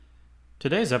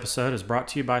Today's episode is brought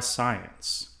to you by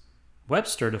science.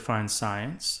 Webster defines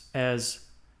science as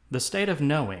the state of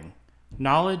knowing,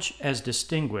 knowledge as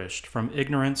distinguished from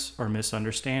ignorance or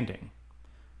misunderstanding.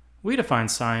 We define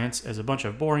science as a bunch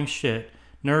of boring shit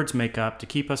nerds make up to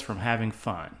keep us from having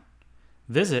fun.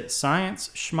 Visit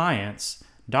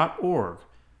scienceschmience.org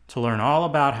to learn all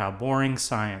about how boring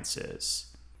science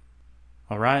is.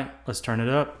 All right, let's turn it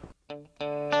up.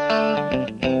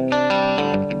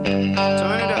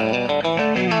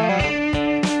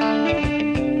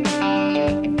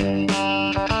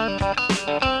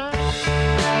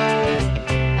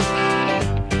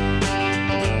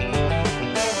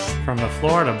 From the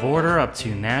Florida border up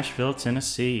to Nashville,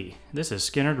 Tennessee, this is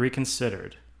Skynyrd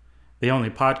Reconsidered, the only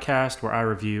podcast where I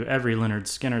review every Lynyrd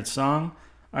Skynyrd song.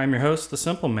 I'm your host, The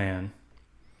Simple Man.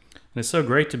 And it's so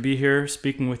great to be here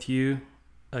speaking with you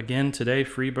again today,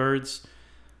 Freebirds.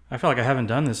 I feel like I haven't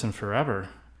done this in forever.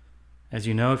 As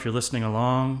you know, if you're listening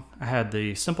along, I had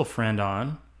the Simple Friend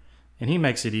on, and he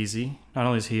makes it easy. Not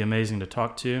only is he amazing to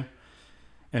talk to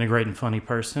and a great and funny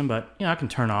person, but I can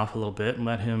turn off a little bit and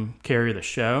let him carry the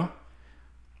show.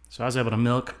 So I was able to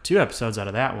milk 2 episodes out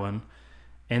of that one.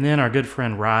 And then our good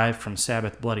friend Rye from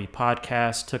Sabbath Bloody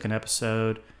Podcast took an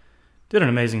episode, did an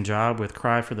amazing job with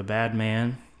Cry for the Bad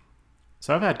Man.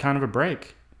 So I've had kind of a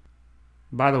break.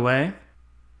 By the way,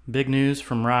 big news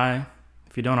from Rye,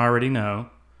 if you don't already know,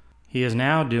 he is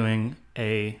now doing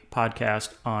a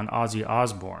podcast on Ozzy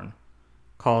Osbourne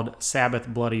called Sabbath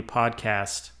Bloody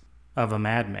Podcast of a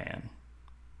Madman.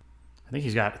 I think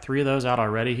he's got 3 of those out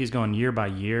already. He's going year by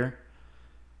year.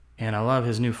 And I love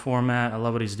his new format. I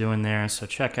love what he's doing there. So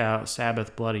check out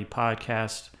Sabbath Bloody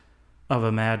Podcast of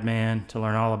a Madman to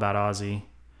learn all about Ozzy.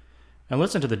 And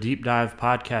listen to the Deep Dive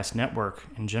Podcast Network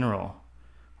in general.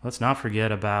 Let's not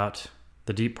forget about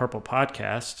the Deep Purple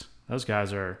Podcast. Those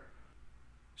guys are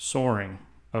soaring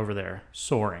over there.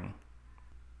 Soaring.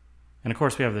 And of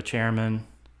course we have the chairman,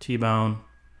 T-Bone.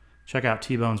 Check out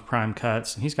T-Bone's Prime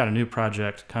Cuts. And he's got a new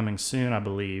project coming soon, I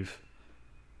believe.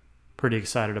 Pretty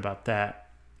excited about that.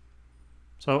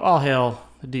 So all hail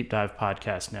the Deep Dive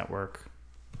Podcast Network.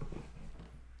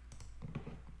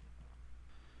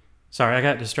 Sorry, I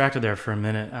got distracted there for a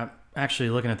minute. I'm actually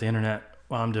looking at the internet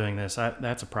while I'm doing this.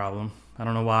 That's a problem. I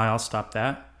don't know why. I'll stop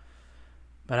that.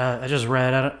 But I just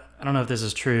read, I don't know if this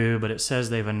is true, but it says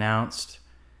they've announced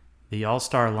the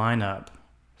all-star lineup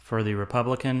for the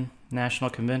Republican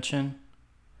National Convention.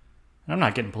 And I'm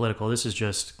not getting political.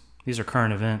 These are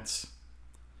current events.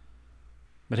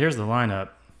 But here's the lineup.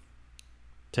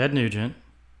 Ted Nugent,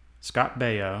 Scott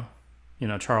Baio,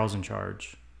 Charles in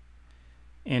Charge,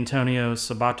 Antonio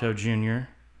Sabato Jr.,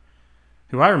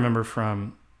 who I remember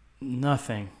from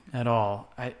nothing at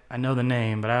all. I know the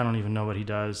name, but I don't even know what he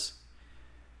does.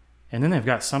 And then they've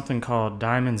got something called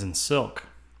Diamonds and Silk.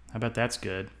 I bet that's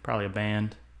good. Probably a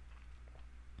band.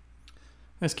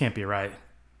 This can't be right.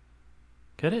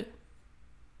 Could it? I'm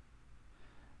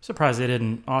surprised they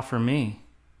didn't offer me.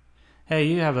 Hey,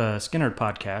 you have a Skynyrd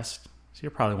podcast. So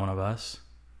you're probably one of us,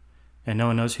 and no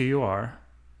one knows who you are.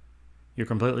 You're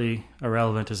completely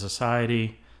irrelevant to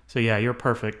society. So yeah, you're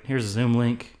perfect. Here's a Zoom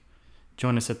link.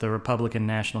 Join us at the Republican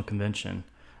National Convention.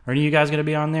 Are any of you guys going to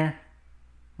be on there?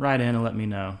 Write in and let me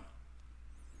know.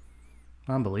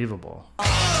 Unbelievable.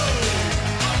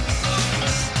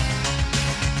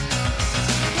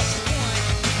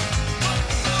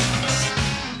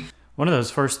 One of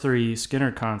those first 3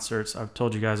 Skynyrd concerts I've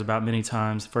told you guys about many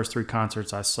times, the first 3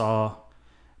 concerts I saw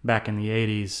back in the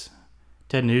 80s,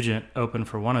 Ted Nugent opened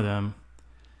for one of them.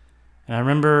 And I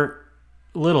remember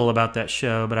little about that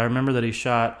show, but I remember that he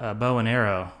shot a bow and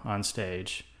arrow on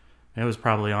stage. It was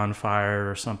probably on fire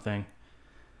or something.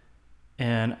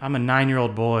 And I'm a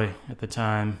 9-year-old boy at the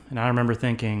time, and I remember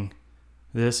thinking,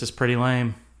 this is pretty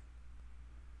lame.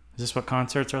 Is this what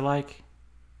concerts are like?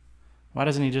 Why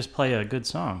doesn't he just play a good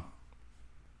song?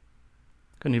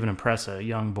 Couldn't even impress a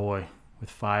young boy with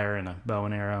fire and a bow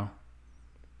and arrow.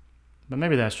 But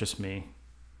maybe that's just me.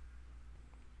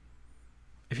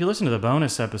 If you listen to the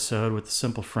bonus episode with the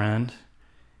Simple Friend,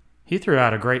 he threw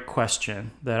out a great question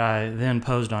that I then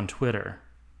posed on Twitter.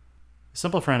 The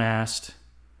Simple Friend asked,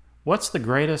 what's the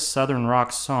greatest Southern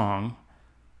rock song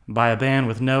by a band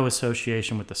with no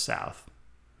association with the South?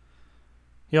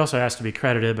 He also asked to be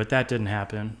credited, but that didn't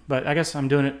happen. But I guess I'm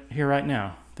doing it here right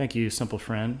now. Thank you, Simple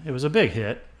Friend. It was a big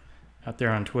hit out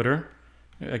there on Twitter.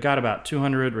 It got about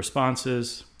 200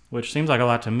 responses, which seems like a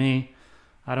lot to me.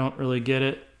 I don't really get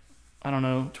it. I don't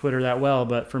know Twitter that well,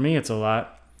 but for me it's a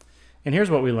lot. And here's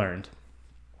what we learned.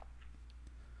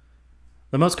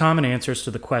 The most common answers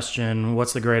to the question,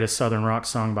 what's the greatest Southern rock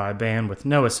song by a band with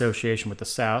no association with the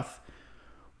South,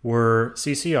 were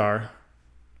CCR,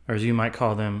 or as you might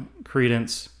call them,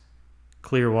 Creedence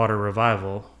Clearwater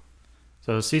Revival.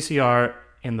 So CCR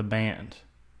and the band.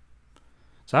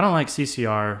 So I don't like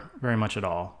CCR very much at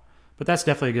all, but that's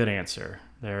definitely a good answer.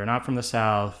 They're not from the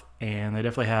South, and they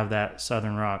definitely have that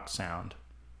Southern rock sound.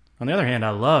 On the other hand,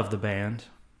 I love the band,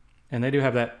 and they do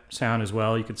have that sound as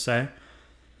well, you could say.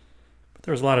 But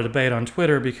there was a lot of debate on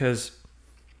Twitter because,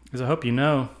 as I hope you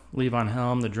know, Levon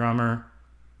Helm, the drummer,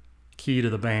 key to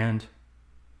the band,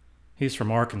 he's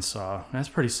from Arkansas. That's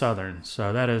pretty Southern,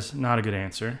 so that is not a good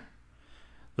answer.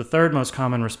 The third most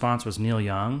common response was Neil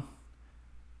Young.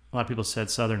 A lot of people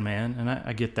said Southern Man, and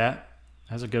I get that.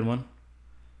 That's a good one.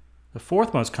 The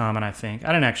fourth most common, I think, I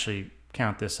didn't actually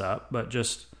count this up, but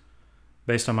just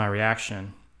based on my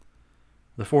reaction,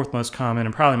 the fourth most common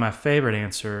and probably my favorite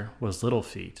answer was Little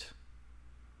Feat.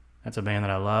 That's a band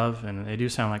that I love, and they do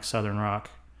sound like Southern rock,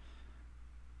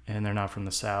 and they're not from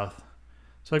the South.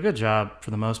 So good job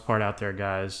for the most part out there,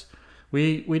 guys.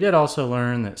 We did also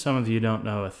learn that some of you don't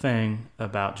know a thing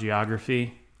about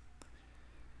geography.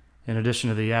 In addition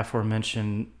to the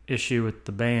aforementioned issue with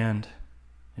the band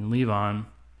and Levon,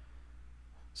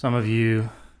 some of you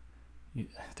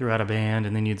threw out a band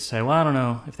and then you'd say, well, I don't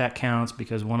know if that counts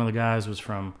because one of the guys was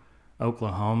from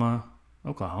Oklahoma.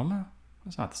 Oklahoma?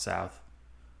 That's not the South.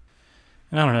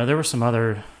 And I don't know, there were some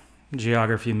other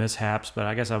geography mishaps, but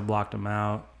I guess I've blocked them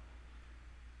out.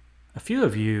 A few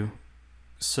of you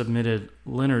submitted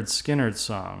Lynyrd Skynyrd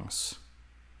songs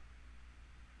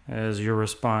as your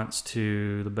response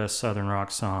to the best Southern rock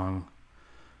song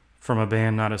from a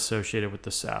band not associated with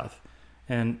the South.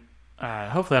 And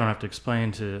hopefully I don't have to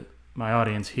explain to my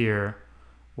audience here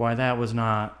why that was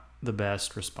not the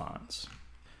best response.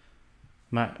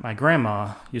 My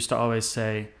grandma used to always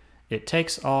say, "It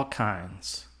takes all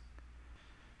kinds."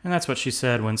 And that's what she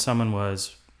said when someone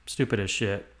was stupid as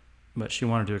shit, but she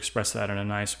wanted to express that in a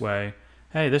nice way.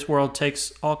 Hey, this world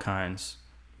takes all kinds.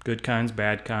 Good kinds,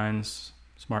 bad kinds,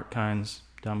 smart kinds,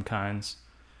 dumb kinds.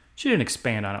 She didn't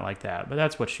expand on it like that, but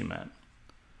that's what she meant.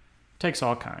 It takes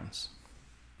all kinds.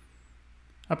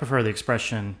 I prefer the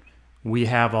expression, we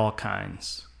have all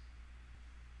kinds.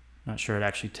 Not sure it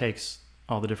actually takes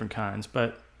all the different kinds,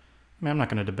 but I'm not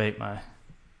going to debate my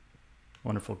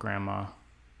wonderful grandma.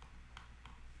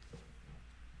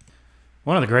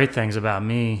 One of the great things about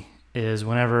me is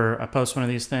whenever I post one of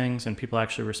these things and people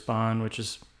actually respond, which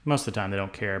is most of the time they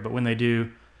don't care, but when they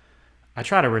do, I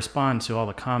try to respond to all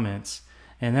the comments,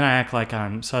 and then I act like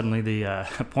I'm suddenly the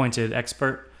appointed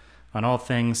expert on all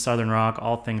things Southern rock,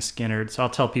 all things Skynyrd. So I'll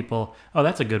tell people, oh,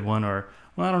 that's a good one, or,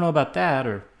 well, I don't know about that,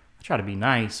 or I try to be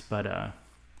nice, but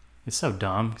it's so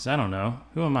dumb, because I don't know.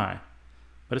 Who am I?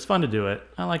 But it's fun to do it.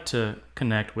 I like to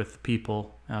connect with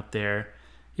people out there.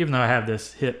 Even though I have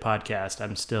this hit podcast,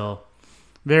 I'm still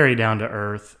very down to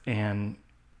earth and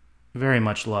very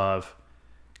much love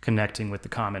connecting with the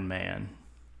common man.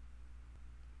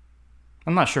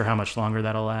 I'm not sure how much longer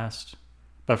that'll last,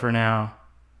 but for now,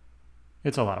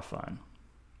 it's a lot of fun.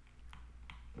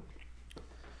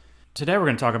 Today we're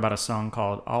going to talk about a song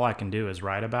called All I Can Do Is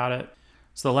Write About It.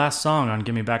 It's the last song on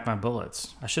Give Me Back My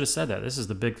Bullets. I should have said that. This is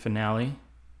the big finale,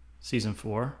 season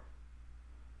 4.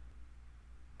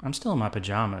 I'm still in my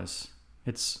pajamas.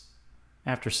 It's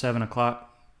after 7 o'clock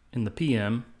in the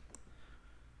PM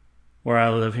where I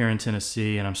live here in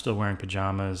Tennessee, and I'm still wearing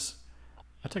pajamas.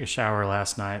 I took a shower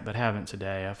last night, but haven't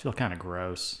today. I feel kind of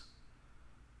gross.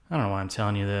 I don't know why I'm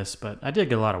telling you this, but I did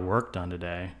get a lot of work done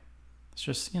today. It's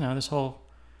just, this whole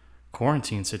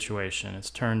quarantine situation. It's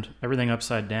turned everything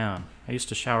upside down. I used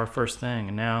to shower first thing,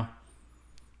 and now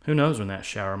who knows when that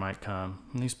shower might come.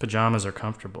 And these pajamas are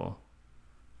comfortable.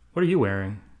 What are you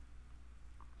wearing?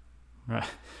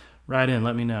 Write in,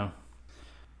 let me know.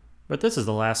 But this is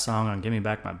the last song on Give Me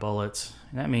Back My Bullets.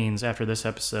 And that means after this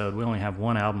episode, we only have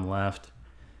one album left.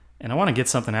 And I want to get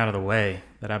something out of the way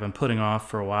that I've been putting off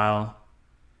for a while.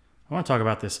 I want to talk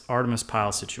about this Artemis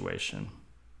Pyle situation.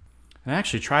 And I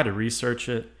actually tried to research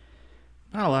it.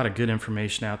 Not a lot of good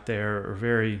information out there, or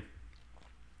very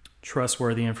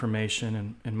trustworthy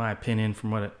information, in my opinion,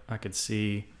 from what I could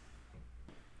see.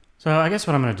 So I guess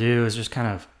what I'm going to do is just kind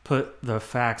of put the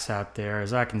facts out there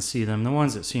as I can see them, the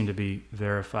ones that seem to be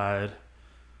verified.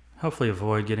 Hopefully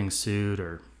avoid getting sued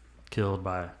or killed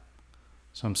by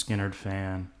some Skynyrd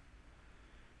fan.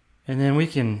 And then we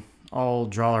can all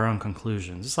draw our own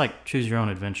conclusions. It's like choose your own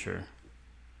adventure.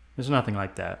 There's nothing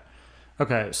like that.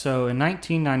 Okay, so in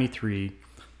 1993,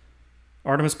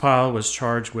 Artemis Pyle was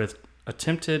charged with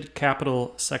attempted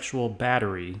capital sexual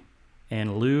battery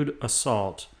and lewd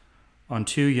assault on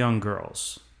 2 young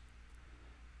girls.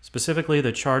 Specifically,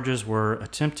 the charges were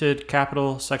attempted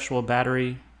capital sexual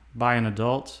battery by an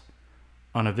adult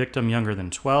on a victim younger than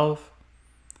 12,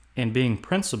 and being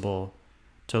principal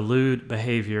to lewd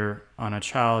behavior on a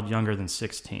child younger than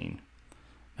 16.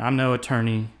 Now, I'm no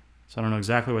attorney, so I don't know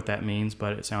exactly what that means,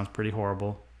 but it sounds pretty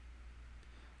horrible.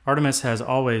 Artemis has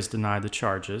always denied the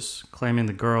charges, claiming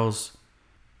the girls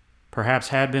perhaps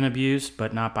had been abused,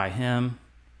 but not by him.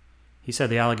 He said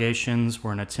the allegations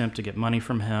were an attempt to get money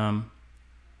from him.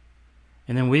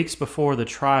 And then weeks before the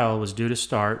trial was due to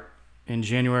start, in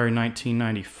January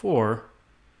 1994,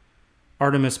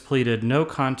 Artemis pleaded no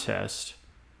contest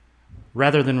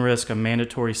rather than risk a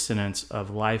mandatory sentence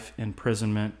of life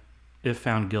imprisonment if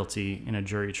found guilty in a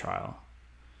jury trial.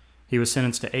 He was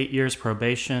sentenced to 8 years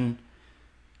probation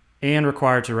and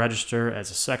required to register as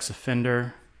a sex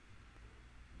offender.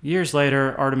 Years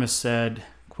later, Artemis said,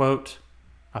 quote,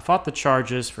 "I fought the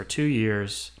charges for 2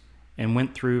 years and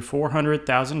went through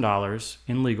 $400,000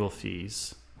 in legal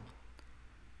fees.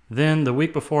 Then, the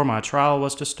week before my trial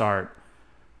was to start,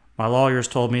 my lawyers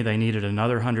told me they needed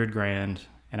another $100,000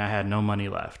 and I had no money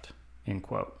left." End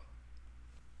quote.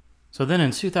 So then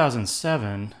in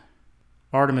 2007,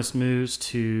 Artemis moves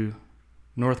to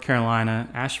North Carolina,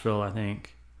 Asheville, I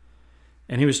think,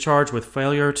 and he was charged with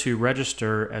failure to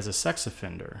register as a sex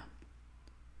offender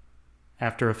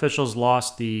after officials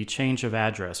lost the change of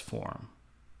address form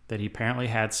that he apparently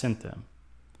had sent them.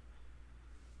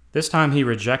 This time he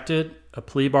rejected a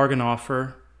plea bargain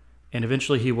offer, and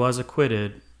eventually he was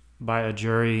acquitted by a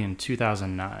jury in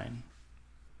 2009.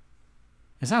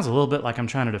 It sounds a little bit like I'm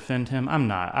trying to defend him. I'm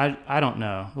not. I don't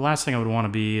know. The last thing I would want to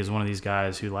be is one of these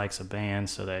guys who likes a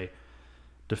band, so they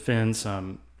defend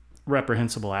some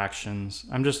reprehensible actions.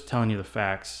 I'm just telling you the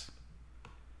facts.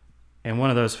 And one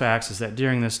of those facts is that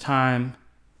during this time,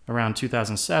 around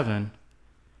 2007,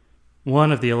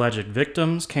 one of the alleged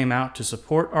victims came out to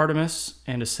support Artemis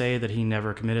and to say that he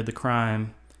never committed the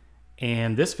crime.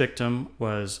 And this victim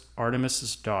was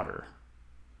Artemis's daughter,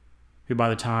 who by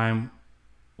the time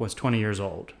was 20 years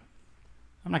old.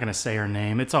 I'm not going to say her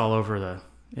name. It's all over the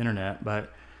internet,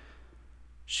 but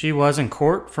she was in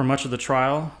court for much of the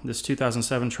trial, this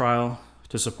 2007 trial,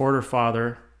 to support her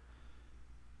father,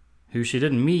 who she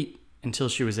didn't meet until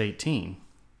she was 18.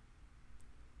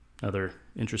 Another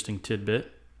interesting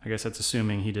tidbit. I guess that's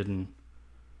assuming he didn't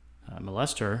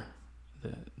molest her.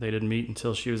 They didn't meet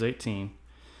until she was 18.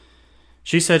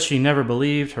 She said she never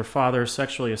believed her father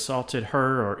sexually assaulted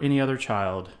her or any other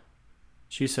child.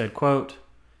 She said, quote,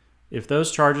 "If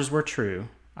those charges were true,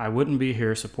 I wouldn't be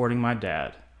here supporting my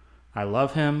dad. I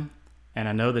love him, and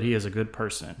I know that he is a good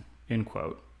person," end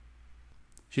quote.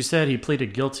 She said he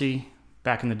pleaded guilty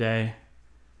back in the day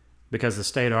because the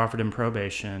state offered him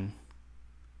probation.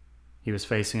 He was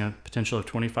facing a potential of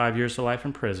 25 years to life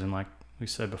in prison, like we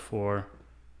said before.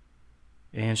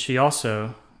 And she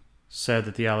also said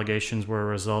that the allegations were a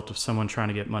result of someone trying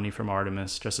to get money from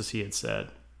Artemis, just as he had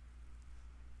said.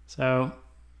 So,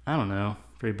 I don't know,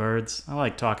 Free Birds. I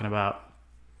like talking about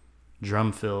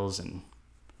drum fills and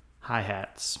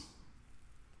hi-hats,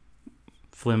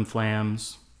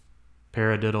 flim-flams,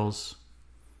 paradiddles.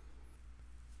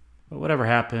 But whatever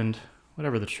happened,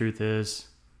 whatever the truth is,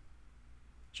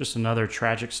 just another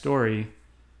tragic story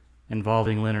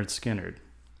involving Lynyrd Skynyrd.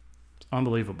 It's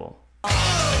unbelievable.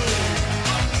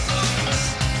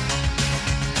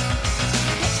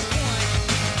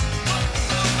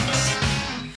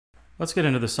 Let's get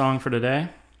into the song for today.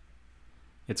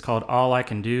 It's called All I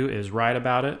Can Do Is Write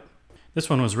About It. This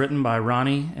one was written by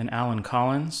Ronnie and Alan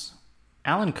Collins.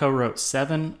 Alan co-wrote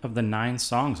 7 of the 9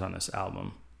 songs on this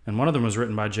album, and one of them was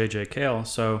written by J.J. Cale,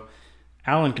 so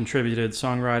Alan contributed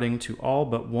songwriting to all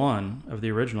but one of the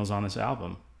originals on this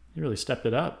album. He really stepped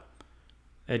it up.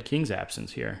 Ed King's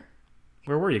absence here.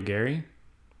 Where were you, Gary?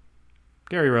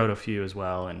 Gary wrote a few as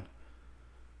well, and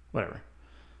whatever.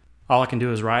 All I Can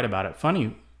Do Is Write About It.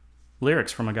 Funny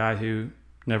lyrics from a guy who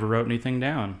never wrote anything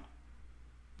down.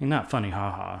 Not funny,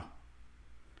 haha.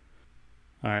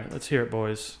 All right, let's hear it,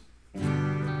 boys.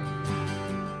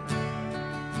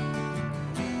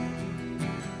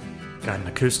 Got an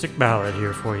acoustic ballad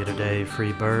here for you today,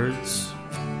 Free Birds.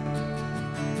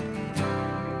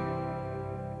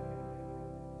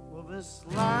 Well, this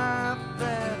life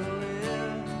that I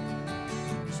live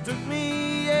has took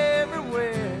me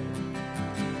everywhere.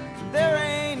 There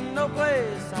ain't no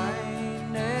place I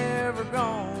ain't never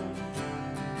gone.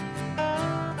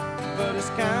 But it's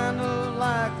kind of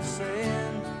like the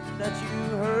saying that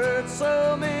you heard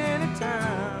so many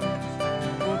times.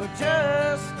 Well, there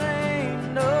just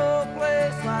ain't no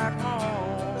place like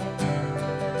home.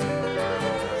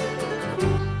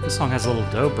 This song has a little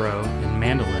dobro and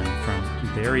mandolin from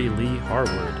Barry Lee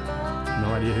Harwood.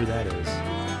 No idea who that is.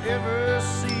 Ever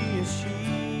see a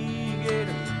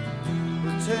she-gator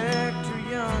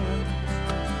young'uns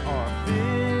are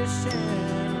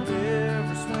fishing,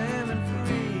 river swimming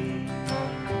free.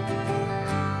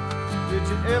 Did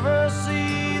you ever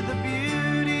see the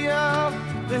beauty of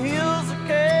the hills of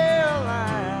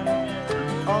Carolina,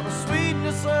 or the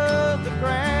sweetness of the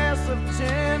grass of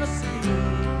Tennessee?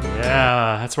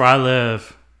 Yeah, that's where I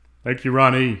live. Thank you,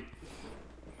 Ronnie.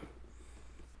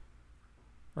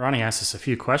 Ronnie asked us a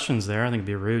few questions there. I think it'd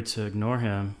be rude to ignore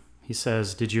him. He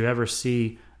says, did you ever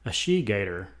see a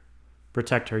she-gator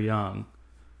protect her young?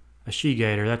 A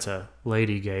she-gator, that's a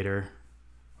lady gator,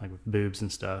 like with boobs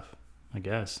and stuff, I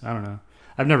guess. I don't know.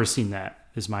 I've never seen that,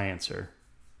 is my answer.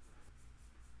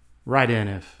 Write in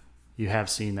if you have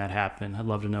seen that happen. I'd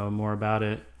love to know more about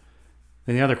it.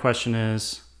 Then the other question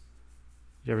is,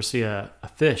 did you ever see a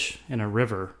fish in a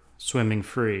river swimming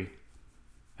free?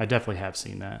 I definitely have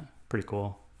seen that. Pretty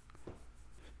cool.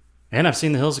 And I've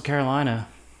seen the hills of Carolina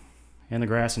and the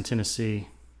grass in Tennessee.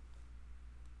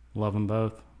 Love them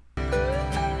both.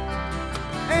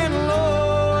 And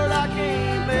Lord, I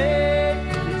can't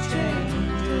make any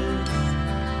changes.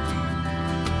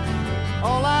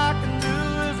 All I can do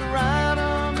is write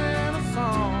them in a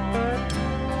song.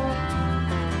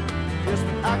 Just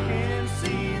that I can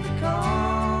see the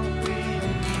concrete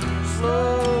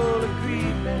slowly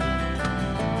creeping.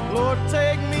 Lord,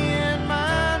 take me in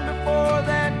mind before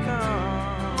that comes.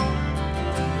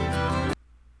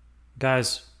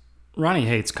 Guys, Ronnie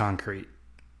hates concrete.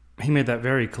 He made that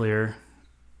very clear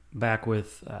back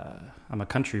with I'm a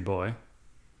Country Boy,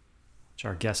 which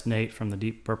our guest Nate from the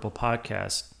Deep Purple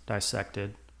podcast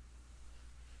dissected.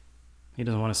 He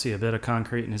doesn't want to see a bit of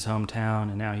concrete in his hometown,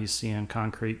 and now he's seeing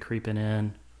concrete creeping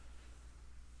in.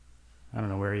 I don't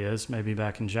know where he is, maybe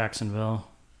back in Jacksonville.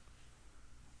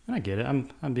 And I get it.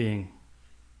 I'm being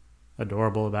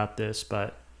adorable about this,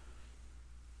 but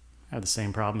I have the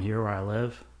same problem here where I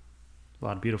live. A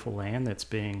lot of beautiful land that's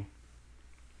being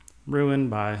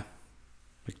ruined by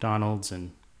McDonald's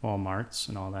and Walmarts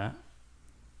and all that.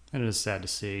 And it is sad to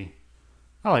see.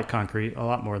 I like concrete a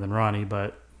lot more than Ronnie,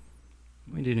 but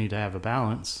we do need to have a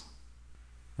balance.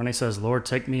 Ronnie says, Lord,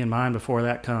 take me in mind before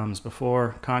that comes.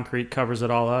 Before concrete covers it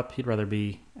all up, he'd rather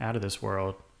be out of this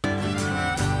world.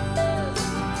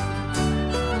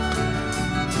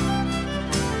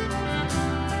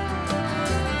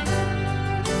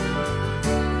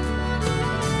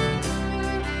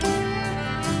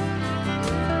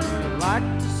 Like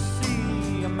to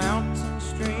see a mountain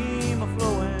stream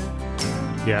a-flowing.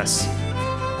 Yes.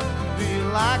 Do you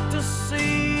like to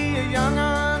see a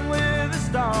young'un with his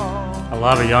dog? I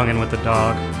love a youngin' with a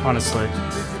dog, honestly. Did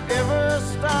you ever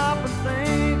stop and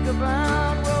think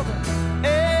about, well, the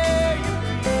air you're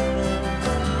breathing?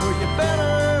 Well, you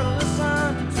better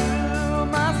listen to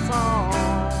my song.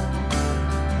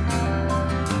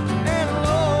 And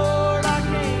Lord, I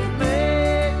can't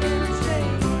make any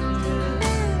changes.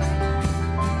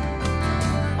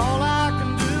 All I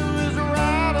can do is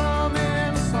write them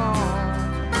in a song.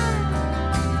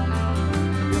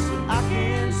 Yes, I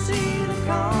can see the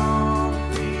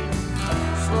concrete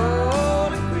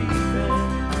slowly creeping.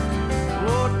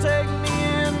 Lord, take me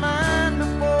in mind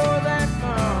before that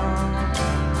comes.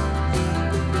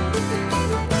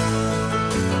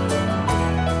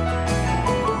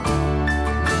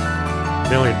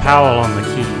 Billy Powell on the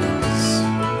keys.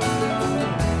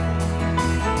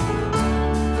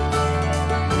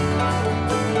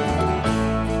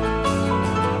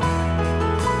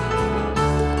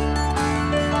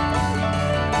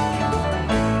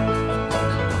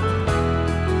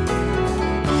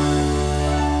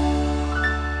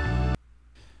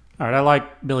 All right, I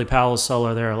like Billy Powell's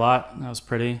solo there a lot. That was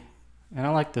pretty. And I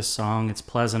like this song. It's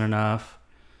pleasant enough.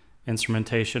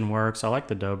 Instrumentation works. I like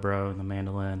the dobro and the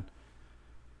mandolin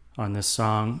on this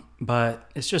song,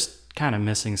 but it's just kind of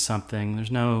missing something.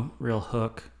 There's no real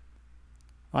hook.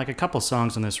 Like a couple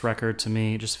songs on this record, to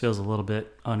me, it just feels a little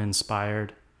bit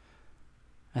uninspired.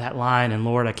 And that line, and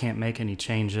Lord, I can't make any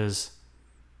changes.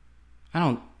 I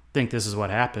don't think this is what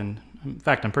happened. In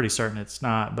fact, I'm pretty certain it's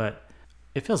not, but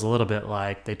it feels a little bit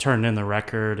like they turned in the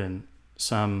record and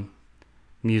some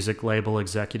music label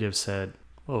executive said,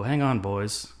 whoa, hang on,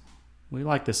 boys. We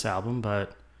like this album,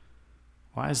 but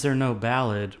why is there no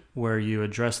ballad where you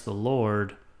address the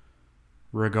Lord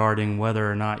regarding whether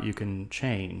or not you can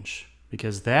change?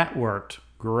 Because that worked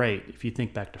great if you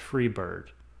think back to Freebird.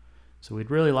 So we'd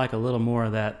really like a little more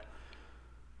of that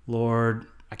Lord,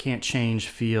 I can't change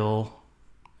feel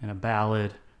in a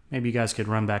ballad. Maybe you guys could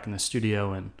run back in the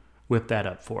studio and whip that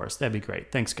up for us. That'd be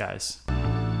great. Thanks, guys.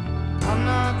 I'm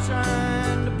not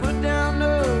trying to put down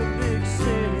no big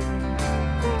city,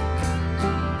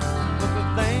 but the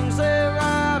things they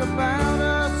write about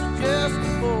us are just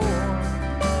a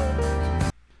bore.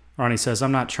 Ronnie says,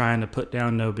 I'm not trying to put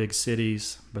down no big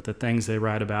cities, but the things they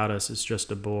write about us is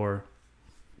just a bore.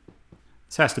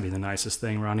 This has to be the nicest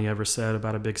thing Ronnie ever said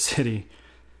about a big city.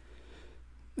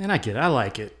 And I get it. I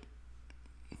like it.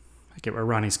 I get where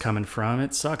Ronnie's coming from.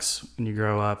 It sucks when you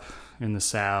grow up in the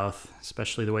South,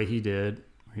 especially the way he did,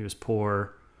 where he was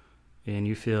poor, and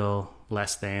you feel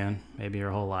less than maybe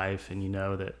your whole life, and you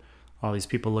know that all these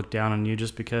people look down on you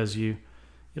just because you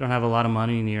don't have a lot of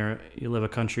money and you live a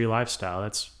country lifestyle.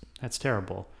 That's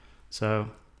terrible. So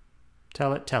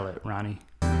tell it, Ronnie.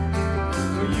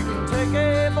 Well, you can take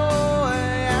a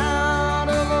boy out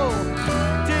of old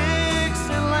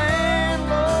Dixieland,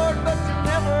 Lord, but you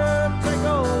never take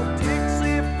old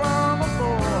Dixie from a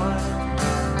boy.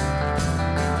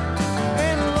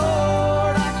 And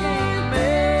Lord, I can't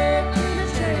make any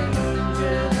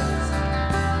changes.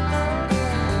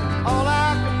 All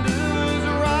I can do is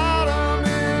write 'em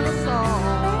in a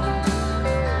song.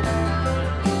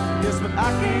 Yes, but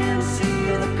I can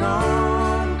see the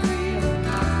concrete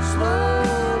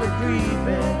slowly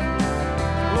creeping.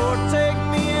 Lord, take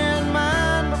me in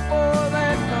mind before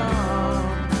that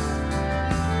comes.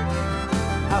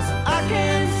 I said, I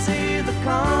can see the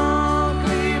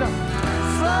concrete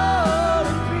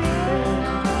slowly creeping.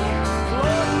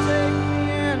 Lord, take me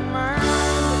in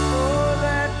mind before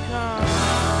that comes.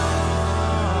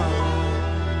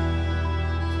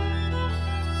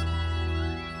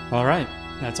 All right.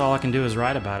 That's All I Can Do Is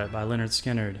Write About It by Lynyrd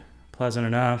Skynyrd. Pleasant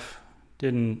enough.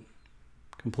 Didn't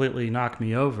completely knock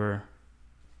me over.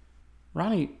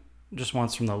 Ronnie just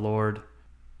wants from the Lord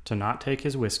to not take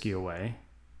his whiskey away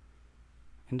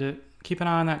and to keep an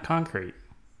eye on that concrete.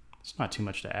 It's not too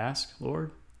much to ask,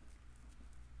 Lord.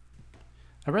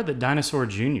 I read that Dinosaur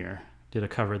Jr. did a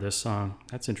cover of this song.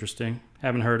 That's interesting.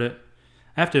 Haven't heard it.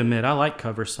 I have to admit, I like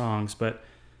cover songs, but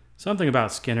something about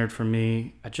Skynyrd for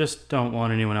me, I just don't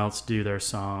want anyone else to do their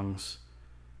songs.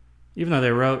 Even though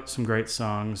they wrote some great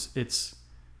songs,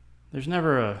 there's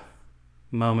never a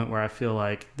moment where I feel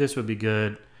like this would be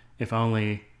good if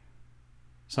only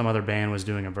some other band was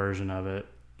doing a version of it.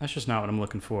 That's just not what I'm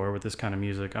looking for with this kind of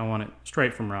music. I want it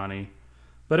straight from Ronnie.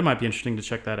 But it might be interesting to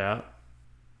check that out.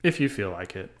 If you feel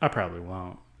like it. I probably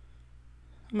won't.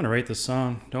 I'm going to rate this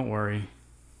song, don't worry.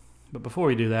 But before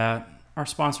we do that, our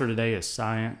sponsor today is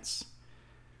Science.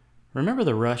 Remember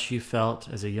the rush you felt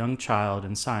as a young child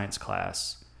in science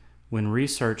class when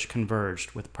research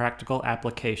converged with practical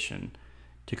application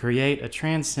to create a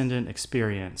transcendent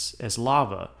experience as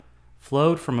lava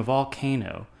flowed from a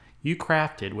volcano you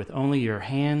crafted with only your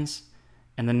hands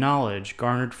and the knowledge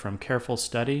garnered from careful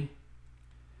study?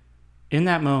 In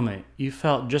that moment, you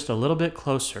felt just a little bit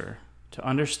closer to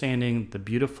understanding the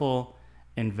beautiful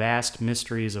and vast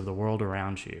mysteries of the world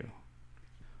around you.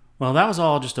 Well, that was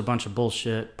all just a bunch of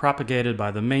bullshit propagated by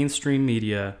the mainstream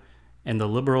media and the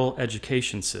liberal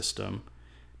education system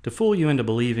to fool you into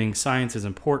believing science is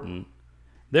important,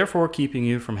 therefore keeping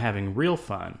you from having real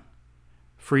fun,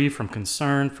 free from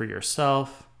concern for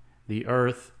yourself, the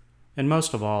earth, and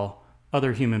most of all,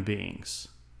 other human beings.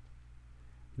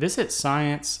 Visit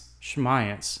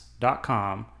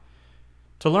ScienceSchmience.com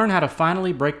to learn how to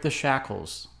finally break the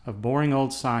shackles of boring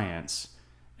old science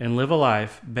and live a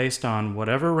life based on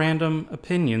whatever random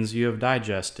opinions you have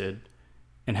digested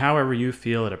and however you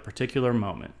feel at a particular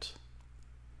moment.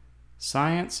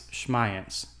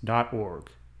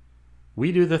 ScienceSchmience.org.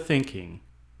 We do the thinking,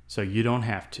 so you don't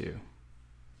have to.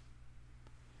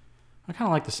 I kind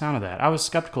of like the sound of that. I was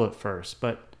skeptical at first,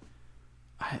 but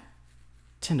I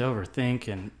tend to overthink,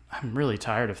 and I'm really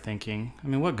tired of thinking. I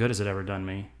mean, what good has it ever done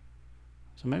me?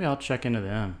 So maybe I'll check into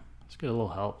them. Let's get a little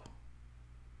help.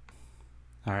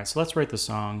 All right, so let's rate the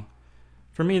song.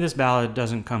 For me, this ballad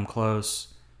doesn't come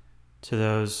close to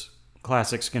those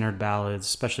classic Skynyrd ballads,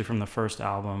 especially from the first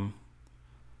album.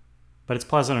 But it's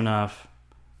pleasant enough.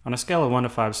 On a scale of 1 to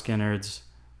 5 Skynyrds,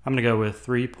 I'm going to go with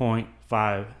 3.5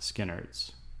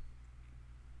 Skynyrds.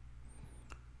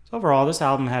 So overall, this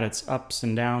album had its ups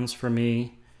and downs for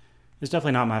me. It's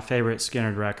definitely not my favorite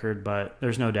Skynyrd record, but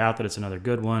there's no doubt that it's another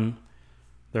good one.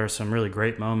 There are some really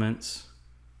great moments.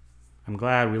 I'm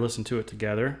glad we listened to it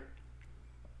together,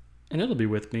 and it'll be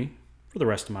with me for the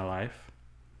rest of my life.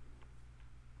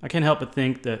 I can't help but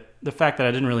think that the fact that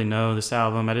I didn't really know this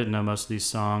album, I didn't know most of these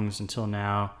songs until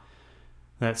now,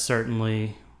 that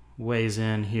certainly weighs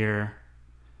in here.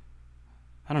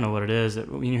 I don't know what it is,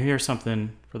 that when you hear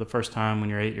something for the first time when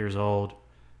you're 8 years old,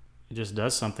 it just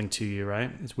does something to you,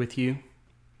 right? It's with you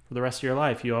for the rest of your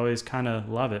life. You always kind of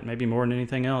love it, maybe more than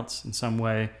anything else in some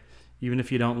way, even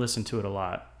if you don't listen to it a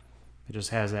lot. It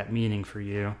just has that meaning for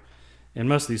you. And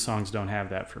most of these songs don't have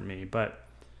that for me. But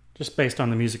just based on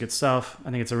the music itself,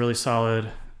 I think it's a really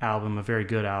solid album, a very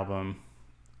good album,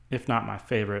 if not my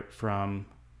favorite from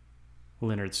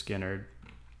Lynyrd Skynyrd.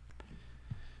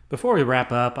 Before we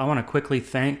wrap up, I want to quickly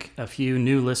thank a few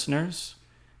new listeners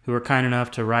who were kind enough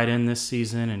to write in this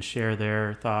season and share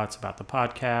their thoughts about the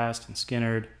podcast and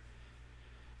Skynyrd.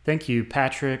 Thank you,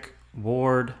 Patrick,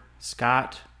 Ward,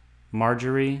 Scott,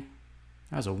 Marjorie.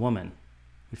 That was a woman.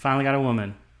 We finally got a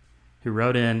woman who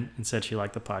wrote in and said she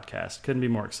liked the podcast. Couldn't be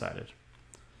more excited.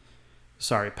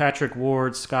 Sorry, Patrick,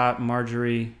 Ward, Scott,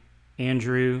 Marjorie,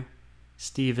 Andrew,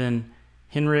 Stephen,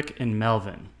 Henrik, and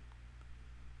Melvin.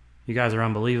 You guys are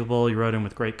unbelievable. You wrote in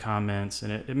with great comments,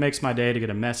 and it makes my day to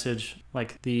get a message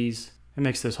like these. It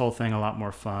makes this whole thing a lot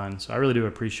more fun, so I really do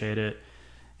appreciate it.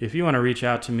 If you want to reach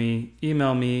out to me,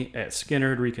 email me at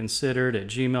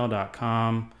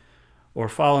skinnerdreconsidered@gmail.com or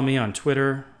follow me on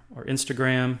Twitter or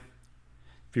Instagram.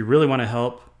 If you really want to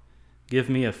help, give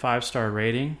me a 5-star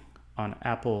rating on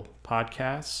Apple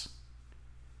Podcasts.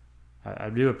 I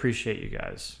do appreciate you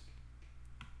guys.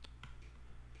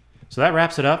 So that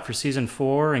wraps it up for season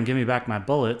 4 and Give Me Back My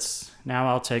Bullets. Now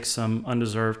I'll take some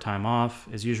undeserved time off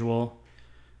as usual,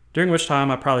 during which time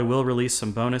I probably will release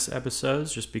some bonus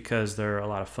episodes just because they're a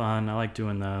lot of fun. I like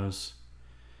doing those.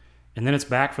 And then it's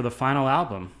back for the final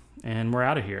album, and we're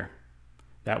out of here.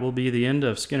 That will be the end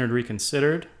of Skynyrd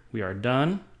Reconsidered. We are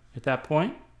done at that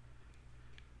point.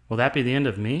 Will that be the end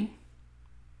of me?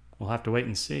 We'll have to wait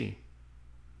and see.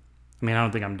 I mean, I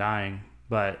don't think I'm dying,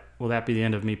 but will that be the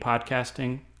end of me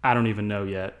podcasting? I don't even know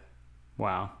yet.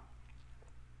 Wow.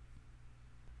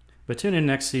 But tune in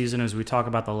next season as we talk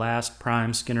about the last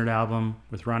Prime Skynyrd album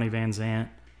with Ronnie Van Zant.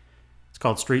 It's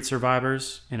called Street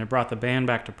Survivors, and it brought the band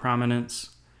back to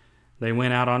prominence. They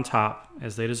went out on top,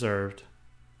 as they deserved.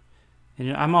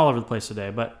 And I'm all over the place today,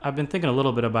 but I've been thinking a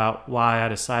little bit about why I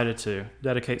decided to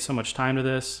dedicate so much time to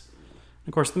this.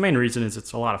 Of course, the main reason is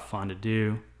it's a lot of fun to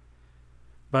do.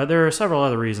 But there are several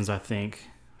other reasons, I think.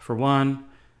 For one,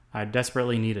 I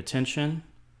desperately need attention.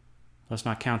 Let's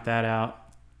not count that out.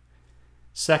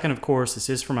 Second, of course, this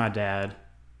is for my dad.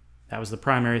 That was the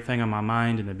primary thing on my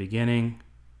mind in the beginning.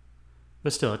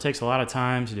 But still, it takes a lot of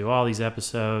time to do all these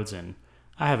episodes, and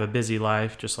I have a busy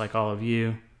life just like all of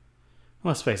you.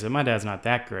 Let's face it, my dad's not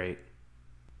that great.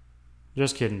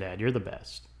 Just kidding, Dad, you're the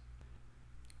best.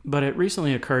 But it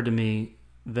recently occurred to me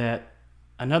that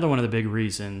another one of the big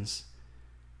reasons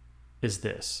is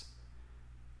this.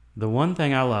 The one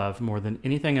thing I love more than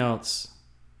anything else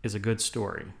is a good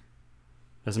story.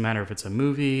 Doesn't matter if it's a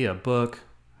movie, a book,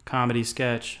 a comedy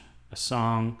sketch, a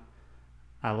song.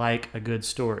 I like a good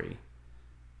story.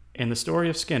 And the story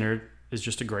of Skynyrd is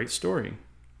just a great story.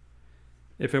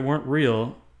 If it weren't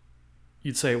real,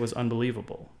 you'd say it was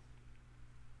unbelievable.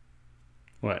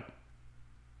 What?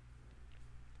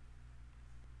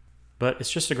 But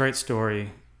it's just a great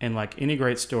story, and like any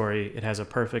great story, it has a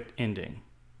perfect ending.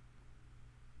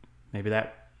 Maybe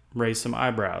that raised some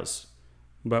eyebrows.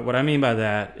 But what I mean by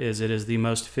that is it is the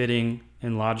most fitting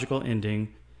and logical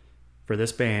ending for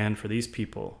this band, for these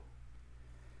people.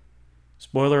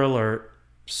 Spoiler alert,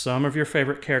 some of your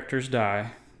favorite characters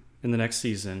die in the next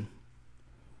season.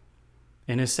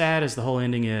 And as sad as the whole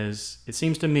ending is, it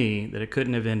seems to me that it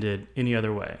couldn't have ended any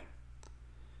other way.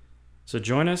 So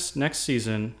join us next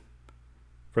season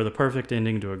for the perfect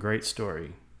ending to a great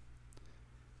story.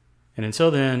 And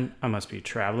until then, I must be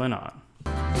traveling on.